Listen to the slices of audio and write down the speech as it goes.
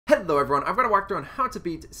Hello everyone, I've got to walk through on how to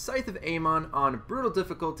beat Scythe of Amon on brutal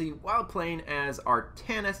difficulty while playing as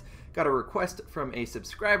Artanis. Got a request from a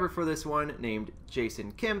subscriber for this one named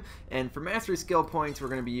Jason Kim, and for mastery skill points we're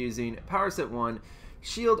going to be using Power Set 1,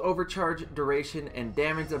 Shield Overcharge, Duration, and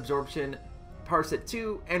Damage Absorption, Power Set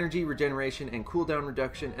 2, Energy Regeneration and Cooldown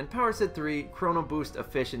Reduction, and Power Set 3, Chrono Boost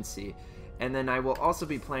Efficiency. And then I will also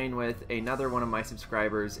be playing with another one of my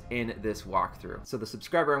subscribers in this walkthrough. So the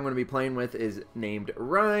subscriber I'm going to be playing with is named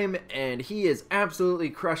Rhyme, and he is absolutely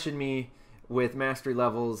crushing me with mastery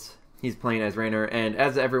levels. He's playing as Raynor, and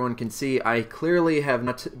as everyone can see, I clearly have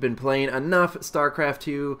not been playing enough StarCraft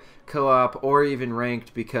 2 co-op or even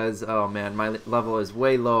ranked because, oh man, my level is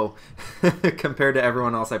way low compared to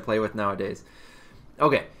everyone else I play with nowadays.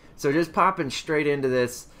 Okay, so just popping straight into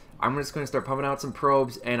this. I'm just going to start pumping out some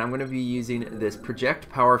probes, and I'm going to be using this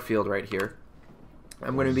project power field right here.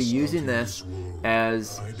 I'm going to be using this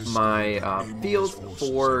as my field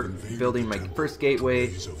for building my first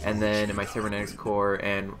gateway, and then my cybernetics core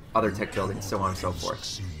and other tech buildings, so on and so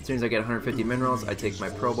forth. As soon as I get 150 minerals, I take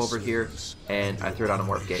my probe over here and I throw it on a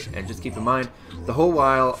warp gate. And just keep in mind, the whole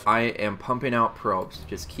while I am pumping out probes.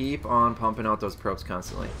 Just keep on pumping out those probes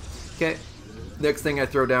constantly. Okay, next thing I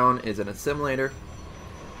throw down is an assimilator.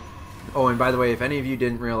 Oh, and by the way, if any of you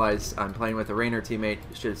didn't realize I'm playing with a Raynor teammate,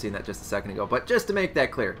 you should have seen that just a second ago. But just to make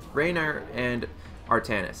that clear, Raynor and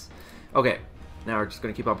Artanis. Okay, now we're just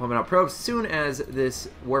going to keep on pumping out probes. As soon as this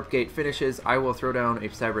warp gate finishes, I will throw down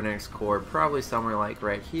a cybernetics core, probably somewhere like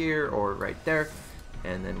right here or right there,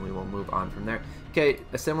 and then we will move on from there. Okay,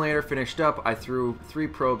 assimilator finished up. I threw 3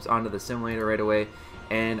 probes onto the assimilator right away.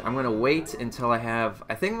 And I'm going to wait until I have,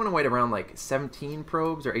 I think I'm going to wait around like 17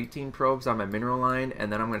 probes or 18 probes on my mineral line,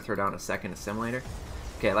 and then I'm going to throw down a second assimilator.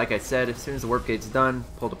 Okay, like I said, as soon as the warp gate's done,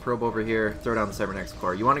 pull the probe over here, throw down the cybernetics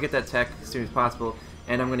core. You want to get that tech as soon as possible,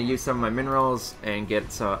 and I'm going to use some of my minerals and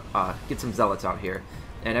get some zealots out here.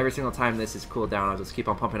 And every single time this is cooled down, I'll just keep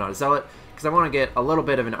on pumping out a zealot, because I want to get a little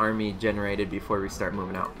bit of an army generated before we start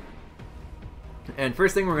moving out. And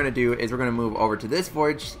first thing we're going to do is we're going to move over to this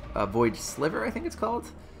void sliver, I think it's called.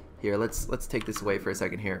 Here, let's take this away for a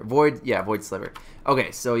second here. Void sliver.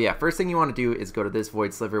 Okay, so yeah, first thing you want to do is go to this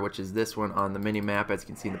void sliver, which is this one on the mini map, as you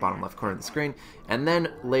can see in the bottom left corner of the screen. And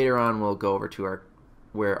then later on we'll go over to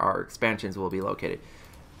where our expansions will be located.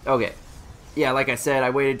 Okay, yeah, like I said, I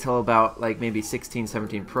waited till about like maybe 16,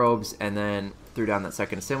 17 probes, and then threw down that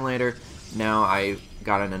second assimilator. Now I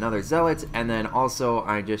got in another zealot, and then also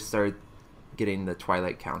I just started getting the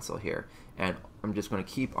Twilight Council here, and I'm just going to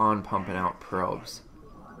keep on pumping out probes.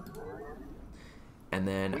 And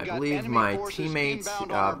then I believe my teammate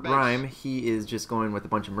Rhyme, he is just going with a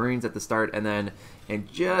bunch of Marines at the start, and then in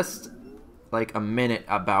just like a minute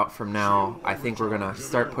about from now, I think we're going to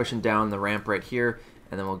start pushing down the ramp right here,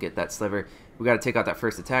 and then we'll get that sliver. We got to take out that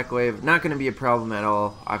first attack wave. Not going to be a problem at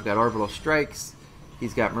all. I've got orbital strikes,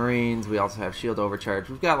 he's got Marines, we also have shield overcharge.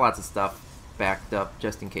 We've got lots of stuff backed up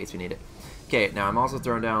just in case we need it. Okay, now I'm also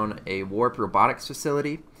throwing down a warp robotics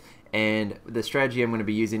facility, and the strategy I'm going to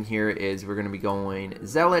be using here is we're going to be going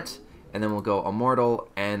Zealot, and then we'll go Immortal,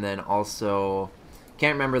 and then also,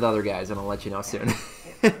 can't remember the other guys, and I'll let you know soon.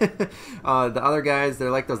 The other guys,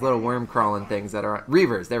 they're like those little worm crawling things that are,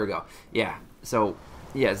 Reavers, there we go. Yeah, so,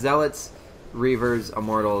 yeah, Zealots, Reavers,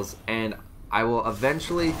 Immortals, and I will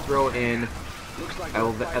eventually throw in,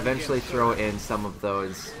 some of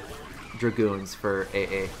those Dragoons for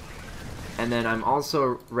AA. And then I'm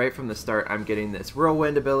also, right from the start, I'm getting this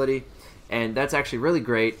Whirlwind ability, and that's actually really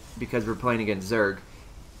great because we're playing against Zerg,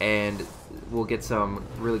 and we'll get some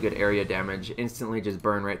really good area damage, instantly just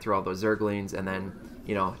burn right through all those Zerglings, and then,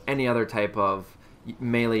 you know, any other type of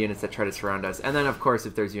melee units that try to surround us. And then, of course,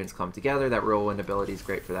 if there's units clumped together, that Whirlwind ability is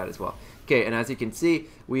great for that as well. Okay, and as you can see,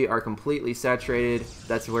 we are completely saturated.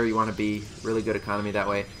 That's where you want to be, really good economy that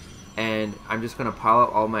way. And I'm just going to pile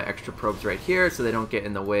out all my extra probes right here so they don't get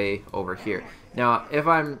in the way over here. Now, if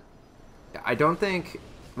I don't think,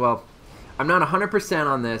 well, I'm not 100%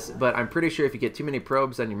 on this, but I'm pretty sure if you get too many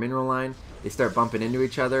probes on your mineral line, they start bumping into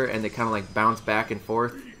each other and they kind of like bounce back and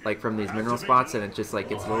forth like from these mineral spots, and it just like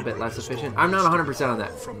gets a little bit less efficient. I'm not 100% on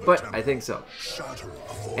that, but I think so.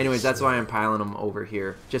 Anyways, that's why I'm piling them over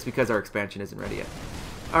here, just because our expansion isn't ready yet.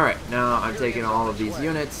 Alright, now I'm taking all of these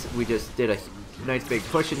units. We just did a nice big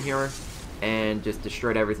push in here and just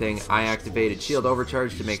destroyed everything. I activated shield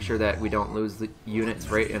overcharge to make sure that we don't lose the units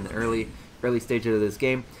right in the early stages of this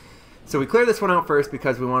game. So we clear this one out first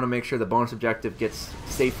because we want to make sure the bonus objective gets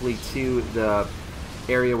safely to the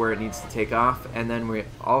area where it needs to take off, and then we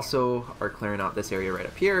also are clearing out this area right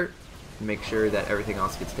up here to make sure that everything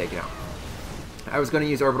else gets taken out. I was going to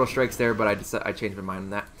use orbital strikes there, but I changed my mind on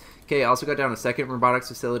that. Okay, I also got down a second robotics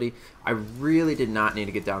facility. I really did not need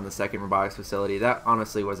to get down the second robotics facility. That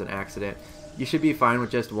honestly was an accident. You should be fine with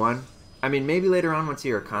just one. I mean, maybe later on once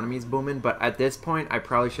your economy is booming, but at this point, I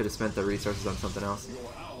probably should have spent the resources on something else.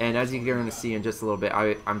 And as you're going to see in just a little bit,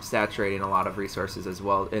 I'm saturating a lot of resources as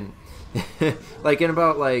well. And like in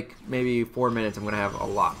about like maybe 4 minutes, I'm going to have a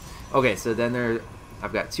lot. Okay, so then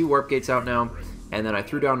I've got 2 warp gates out now. And then I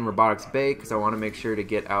threw down Robotics Bay because I want to make sure to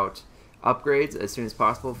get out upgrades as soon as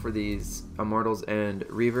possible for these Immortals and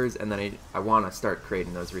Reavers, and then I want to start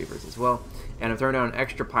creating those Reavers as well. And I'm throwing down an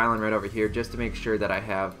extra pylon right over here just to make sure that I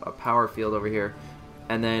have a power field over here.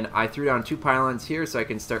 And then I threw down 2 pylons here so I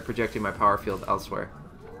can start projecting my power field elsewhere.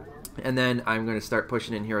 And then I'm going to start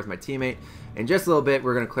pushing in here with my teammate. In just a little bit,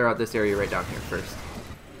 we're going to clear out this area right down here first.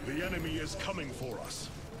 The enemy is coming for us.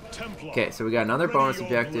 Okay, so we got another bonus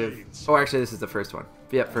objective. Oh, actually, this is the first one.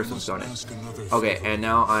 Yep, first one's going in. Okay, and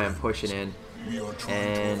now I am pushing in,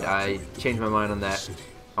 and I changed my mind on that.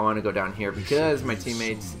 I want to go down here because my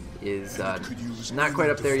teammate is not quite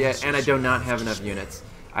up there yet, and I do not have enough units.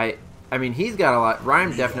 I mean, he's got a lot.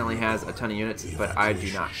 Rhyme definitely has a ton of units, but I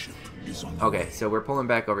do not. Okay, so we're pulling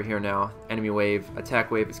back over here now. Enemy wave,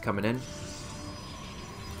 attack wave is coming in.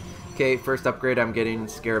 Okay, first upgrade I'm getting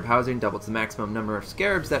Scarab Housing, doubles the maximum number of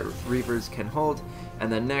Scarabs that Reavers can hold.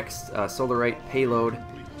 And then next, Solarite Payload,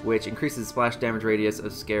 which increases the splash damage radius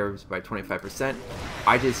of Scarabs by 25%.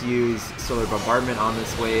 I just use Solar Bombardment on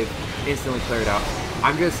this wave, instantly clear it out.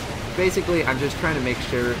 I'm just trying to make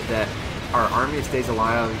sure that our army stays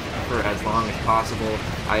alive for as long as possible.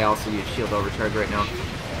 I also use Shield Overcharge right now.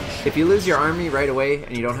 If you lose your army right away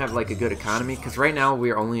and you don't have like a good economy, because right now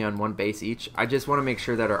we are only on 1 base each, I just want to make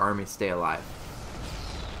sure that our armies stay alive.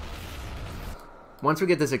 Once we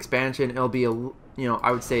get this expansion, it'll be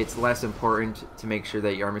I would say it's less important to make sure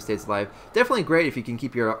that your army stays alive. Definitely great if you can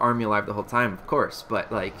keep your army alive the whole time, of course,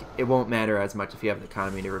 but like it won't matter as much if you have the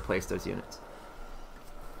economy to replace those units.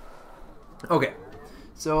 Okay.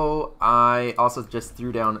 So I also just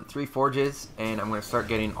threw down 3 forges, and I'm going to start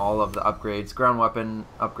getting all of the upgrades: ground weapon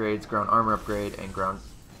upgrades, ground armor upgrade, and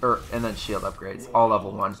and then shield upgrades, all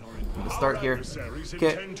level 1. I'm going to start here.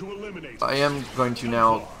 Okay, I am going to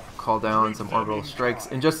now call down some orbital strikes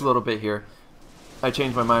in just a little bit here. I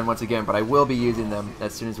changed my mind once again, but I will be using them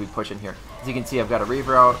as soon as we push in here. As you can see, I've got a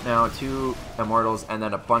Reaver out now, 2 Immortals, and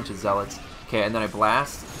then a bunch of Zealots. Okay, and then I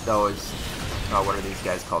blast those, what are these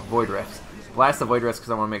guys called? Void Rifts. Blast the Void Rifts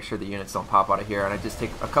because I want to make sure the units don't pop out of here, and I just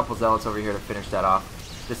take a couple Zealots over here to finish that off,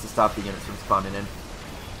 just to stop the units from spawning in.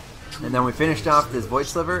 And then we finished off this Void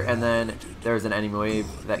Sliver, and then there's an enemy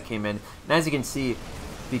wave that came in. And as you can see,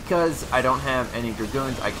 because I don't have any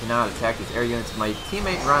Dragoons, I cannot attack these air units. My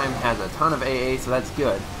teammate Rhyme has a ton of AA, so that's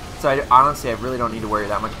good. So honestly, I really don't need to worry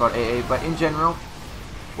that much about AA, but in general,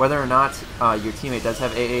 whether or not your teammate does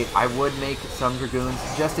have AA, I would make some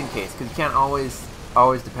Dragoons just in case, because you can't always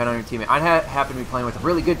depend on your teammate. I happen to be playing with a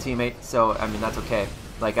really good teammate, so I mean that's okay.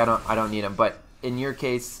 Like I don't need them. But in your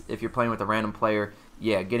case, if you're playing with a random player,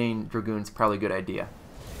 yeah, getting Dragoons probably a good idea.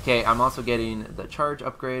 Okay, I'm also getting the charge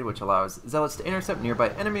upgrade, which allows Zealots to intercept nearby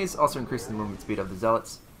enemies, also increases the movement speed of the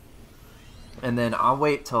Zealots. And then I'll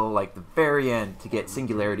wait till like the very end to get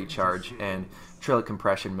Singularity Charge and Trillic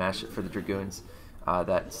Compression Mesh for the Dragoons.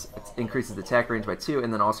 That increases the attack range by 2,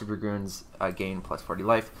 and then also Dragoons gain plus 40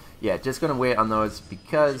 life. Yeah, just gonna wait on those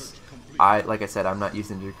because like I said, I'm not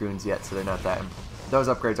using Dragoons yet, so they're not that. Those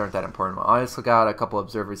upgrades aren't that important. I also got a couple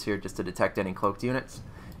observers here just to detect any cloaked units,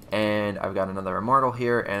 and I've got another Immortal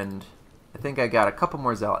here, and I think I got a couple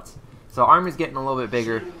more Zealots. So army's getting a little bit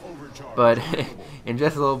bigger, but in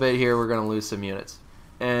just a little bit here, we're gonna lose some units,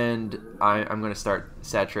 and I'm gonna start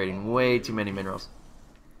saturating way too many minerals.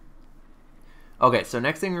 Okay, so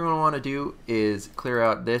next thing we're going to want to do is clear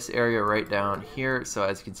out this area right down here. So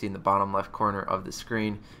as you can see in the bottom left corner of the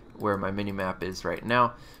screen where my mini-map is right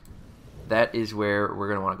now, that is where we're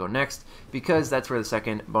going to want to go next, because that's where the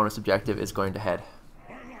second bonus objective is going to head.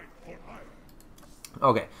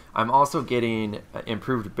 Okay, I'm also getting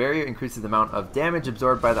improved barrier, increases the amount of damage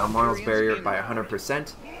absorbed by the Immortals barrier by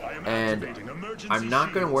 100%, and I'm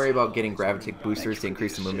not going to worry about getting Gravitic boosters to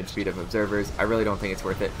increase the movement speed of observers. I really don't think it's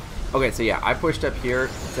worth it. Okay, so yeah, I pushed up here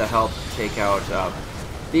to help take out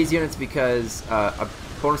these units because a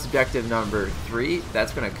bonus objective number 3,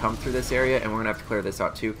 that's going to come through this area, and we're going to have to clear this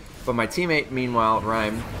out too. But my teammate, meanwhile,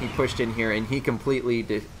 Rhyme, he pushed in here and he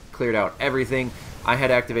completely cleared out everything. I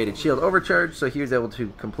had activated Shield Overcharge, so he was able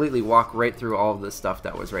to completely walk right through all of the stuff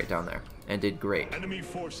that was right down there, and did great. Enemy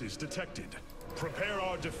forces detected. Prepare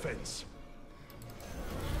our defense.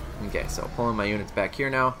 Okay, so pulling my units back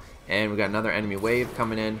here now, and we got another enemy wave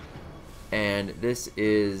coming in. And this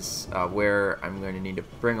is where I'm going to need to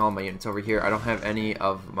bring all my units over here. I don't have any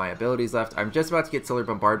of my abilities left. I'm just about to get Solar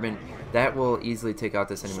Bombardment. That will easily take out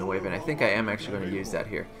this enemy wave, and I think I am actually going to use that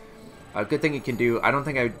here. A good thing you can do, I don't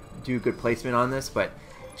think I do good placement on this, but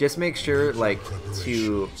just make sure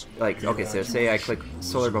okay, so say I click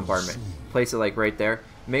Solar Bombardment, place it like right there.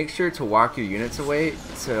 Make sure to walk your units away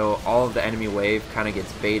so all of the enemy wave kind of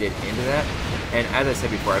gets baited into that. And as I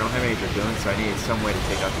said before, I don't have any Dragoons, so I needed some way to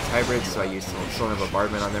take out these hybrids, so I used Solar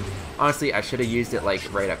Bombardment on them. Honestly, I should have used it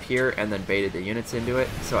like right up here and then baited the units into it,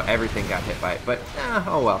 so everything got hit by it. But,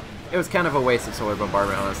 oh well. It was kind of a waste of Solar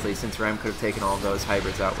Bombardment, honestly, since Ram could have taken all of those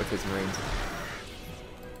hybrids out with his Marines.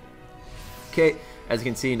 Okay, as you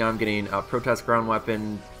can see, now I'm getting Protoss Ground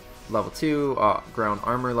Weapon level 2, Ground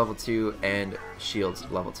Armor level 2, and Shields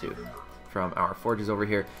level 2 from our forges over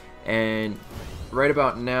here. And right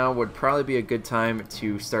about now would probably be a good time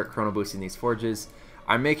to start chrono boosting these forges.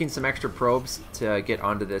 I'm making some extra probes to get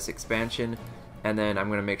onto this expansion, and then I'm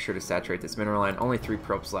going to make sure to saturate this mineral line. Only 3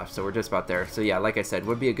 probes left, so we're just about there. So yeah, like I said,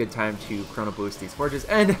 would be a good time to chrono boost these forges.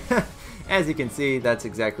 And as you can see, that's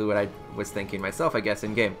exactly what I was thinking myself, I guess,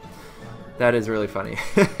 in game. That is really funny.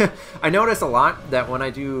 I notice a lot that when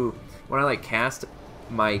I like cast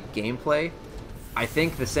my gameplay, I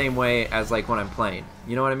think the same way as like when I'm playing.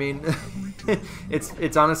 You know what I mean?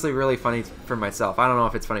 It's honestly really funny for myself. I don't know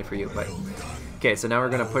if it's funny for you, but okay. So now we're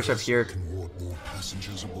gonna push up here.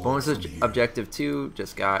 Bonus objective 2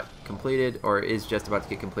 just got completed, or is just about to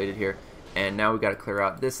get completed here. And now we got to clear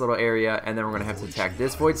out this little area, and then we're going to have to attack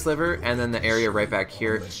this void sliver, and then the area right back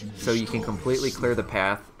here, so you can completely clear the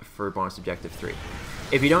path for bonus objective 3.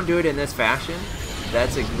 If you don't do it in this fashion,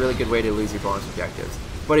 that's a really good way to lose your bonus objectives.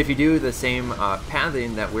 But if you do the same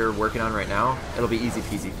pathing that we're working on right now, it'll be easy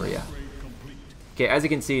peasy for you. Okay, as you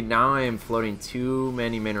can see, now I am floating too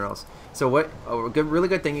many minerals. So what a really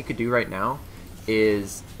good thing you could do right now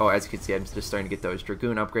is, as you can see, I'm just starting to get those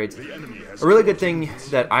Dragoon upgrades. A really good thing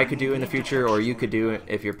that I could do in the future, or you could do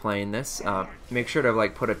if you're playing this, make sure to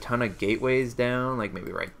like put a ton of gateways down, like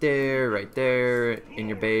maybe right there in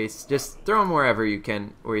your base. Just throw them wherever you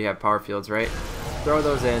can, where you have power fields, right? Throw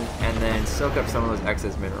those in, and then soak up some of those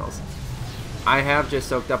excess minerals. I have just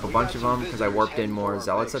soaked up a bunch of them because I warped in more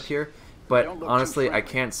zealots up here. But honestly, I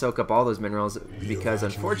can't soak up all those minerals because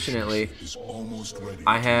unfortunately,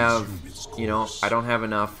 I have, I don't have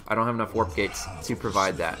enough warp gates to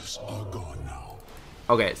provide that.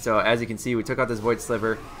 Okay, so as you can see, we took out this void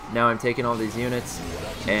sliver. Now I'm taking all these units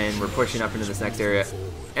and we're pushing up into this next area.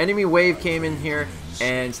 Enemy wave came in here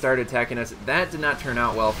and started attacking us. That did not turn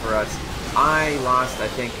out well for us. I lost, I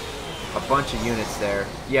think, a bunch of units there.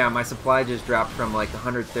 Yeah, my supply just dropped from like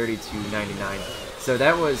 130 to 99. So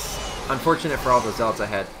that was unfortunate for all those zealots I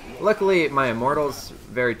had. Luckily, my immortals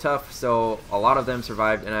very tough, so a lot of them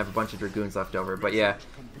survived, and I have a bunch of dragoons left over. But yeah,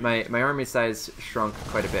 my army size shrunk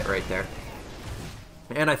quite a bit right there.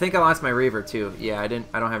 And I think I lost my reaver too. Yeah, I don't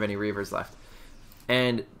have any reavers left.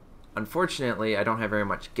 And unfortunately, I don't have very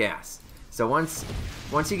much gas. So once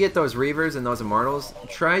you get those reavers and those immortals,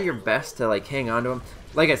 try your best to like hang on to them.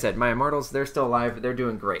 Like I said, my immortals, they're still alive, they're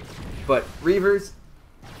doing great. But reavers,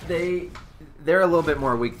 they're a little bit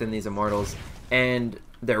more weak than these immortals, and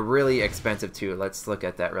they're really expensive too. Let's look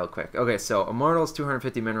at that real quick. Okay, so immortals,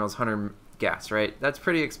 250 minerals, 100 gas, right? That's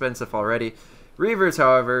pretty expensive already. Reavers,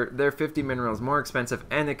 however, they're 50 minerals more expensive,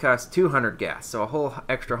 and they cost 200 gas, so a whole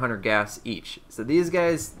extra 100 gas each. So these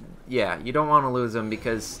guys, yeah, you don't want to lose them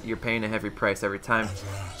because you're paying a heavy price every time.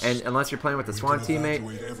 And unless you're playing with a Swan teammate,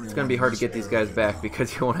 it's going to be hard to get these guys back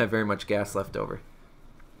because you won't have very much gas left over.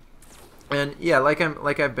 And yeah, like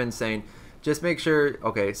I've been saying, just make sure,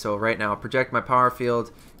 okay, so right now, project my power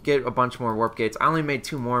field, get a bunch more warp gates. I only made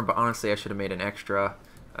 2 more, but honestly, I should have made an extra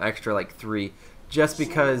like 3. Just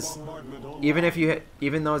because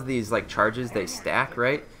even though these like charges, they stack,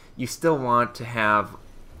 right? You still want to have,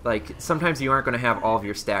 like, sometimes you aren't going to have all of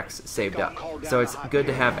your stacks saved up. So it's good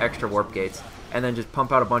to have extra warp gates. And then just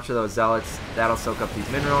pump out a bunch of those zealots. That'll soak up these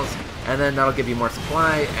minerals. And then that'll give you more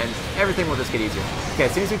supply. And everything will just get easier. Okay,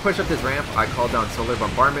 as soon as we push up this ramp, I called down Solar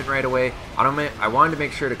Bombardment right away. I wanted to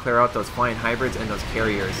make sure to clear out those flying hybrids and those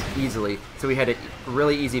carriers easily. So we had a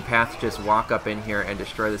really easy path to just walk up in here and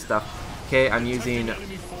destroy this stuff. Okay, I'm using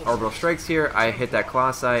orbital strikes here. I hit that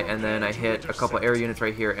Colossi, and then I hit a couple air units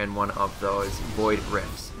right here and one of those void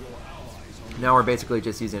rifts. Now we're basically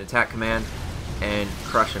just using attack command and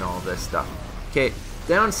crushing all of this stuff. Okay,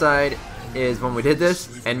 downside is when we did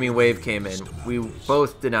this, enemy wave came in. We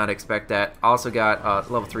both did not expect that. Also got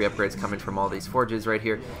level 3 upgrades coming from all these forges right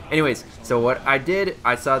here. Anyways, so what I did,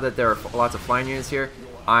 I saw that there are lots of flying units here.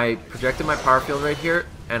 I projected my power field right here,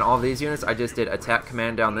 and all these units, I just did attack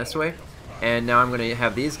command down this way. And now I'm going to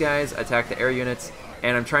have these guys attack the air units,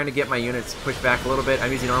 and I'm trying to get my units pushed back a little bit.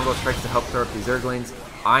 I'm using orbital strikes to help throw up these Zerglings.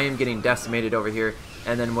 I am getting decimated over here.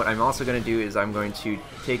 And then what I'm also going to do is I'm going to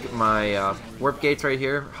take my warp gates right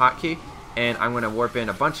here, hotkey, and I'm going to warp in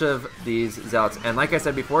a bunch of these Zealots. And like I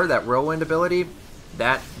said before, that whirlwind ability,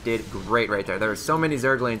 that did great right there. There were so many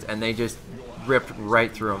Zerglings, and they just ripped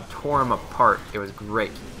right through them, tore them apart. It was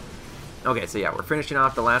great. Okay, so yeah, we're finishing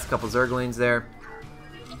off the last couple Zerglings there.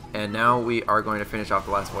 And now we are going to finish off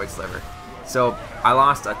the last Void Sliver. So I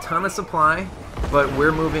lost a ton of supply, but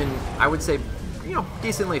we're moving, I would say, you know,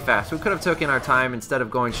 decently fast. We could have taken our time instead of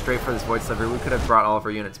going straight for this Void Sliver. We could have brought all of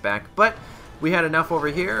our units back, but we had enough over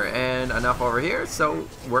here and enough over here, so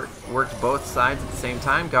worked both sides at the same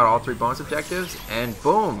time, got all 3 bonus objectives, and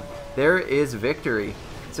boom, there is victory.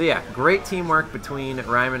 So yeah, great teamwork between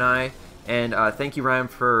Rhyme and I, and thank you, Rhyme,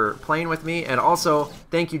 for playing with me, and also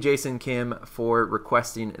thank you, Jason Kim, for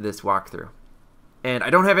requesting this walkthrough. And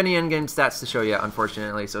I don't have any endgame stats to show you,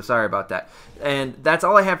 unfortunately, so sorry about that. And that's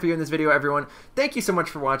all I have for you in this video, everyone. Thank you so much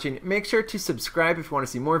for watching. Make sure to subscribe if you want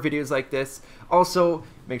to see more videos like this. Also,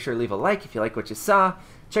 make sure to leave a like if you like what you saw.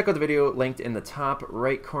 Check out the video linked in the top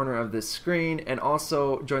right corner of the screen. And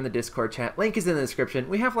also, join the Discord chat. Link is in the description.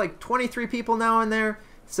 We have like 23 people now in there,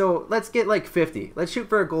 so let's get like 50. Let's shoot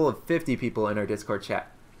for a goal of 50 people in our Discord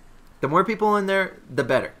chat. The more people in there, the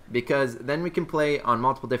better, because then we can play on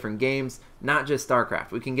multiple different games, not just StarCraft.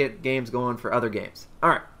 We can get games going for other games. All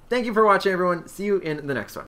right, thank you for watching, everyone. See you in the next one.